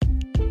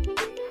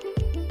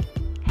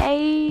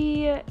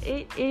Hey,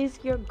 it is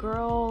your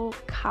girl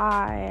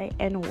Kai,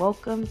 and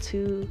welcome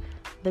to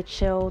the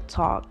Chill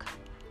Talk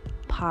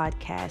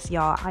podcast.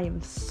 Y'all, I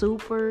am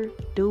super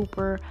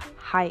duper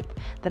hype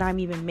that I'm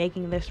even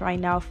making this right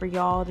now for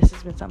y'all. This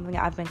has been something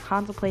I've been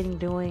contemplating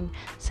doing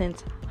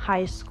since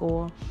high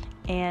school,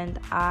 and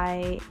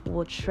I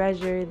will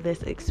treasure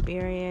this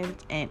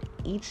experience and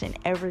each and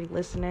every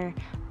listener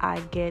I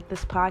get.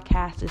 This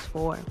podcast is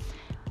for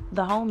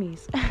the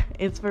homies.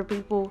 It's for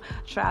people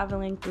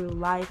traveling through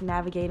life,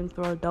 navigating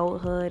through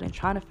adulthood, and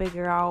trying to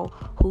figure out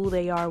who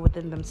they are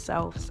within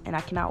themselves. And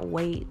I cannot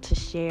wait to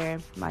share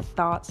my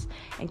thoughts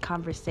and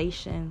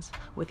conversations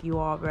with you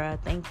all, bruh.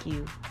 Thank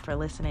you for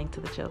listening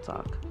to the Chill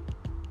Talk.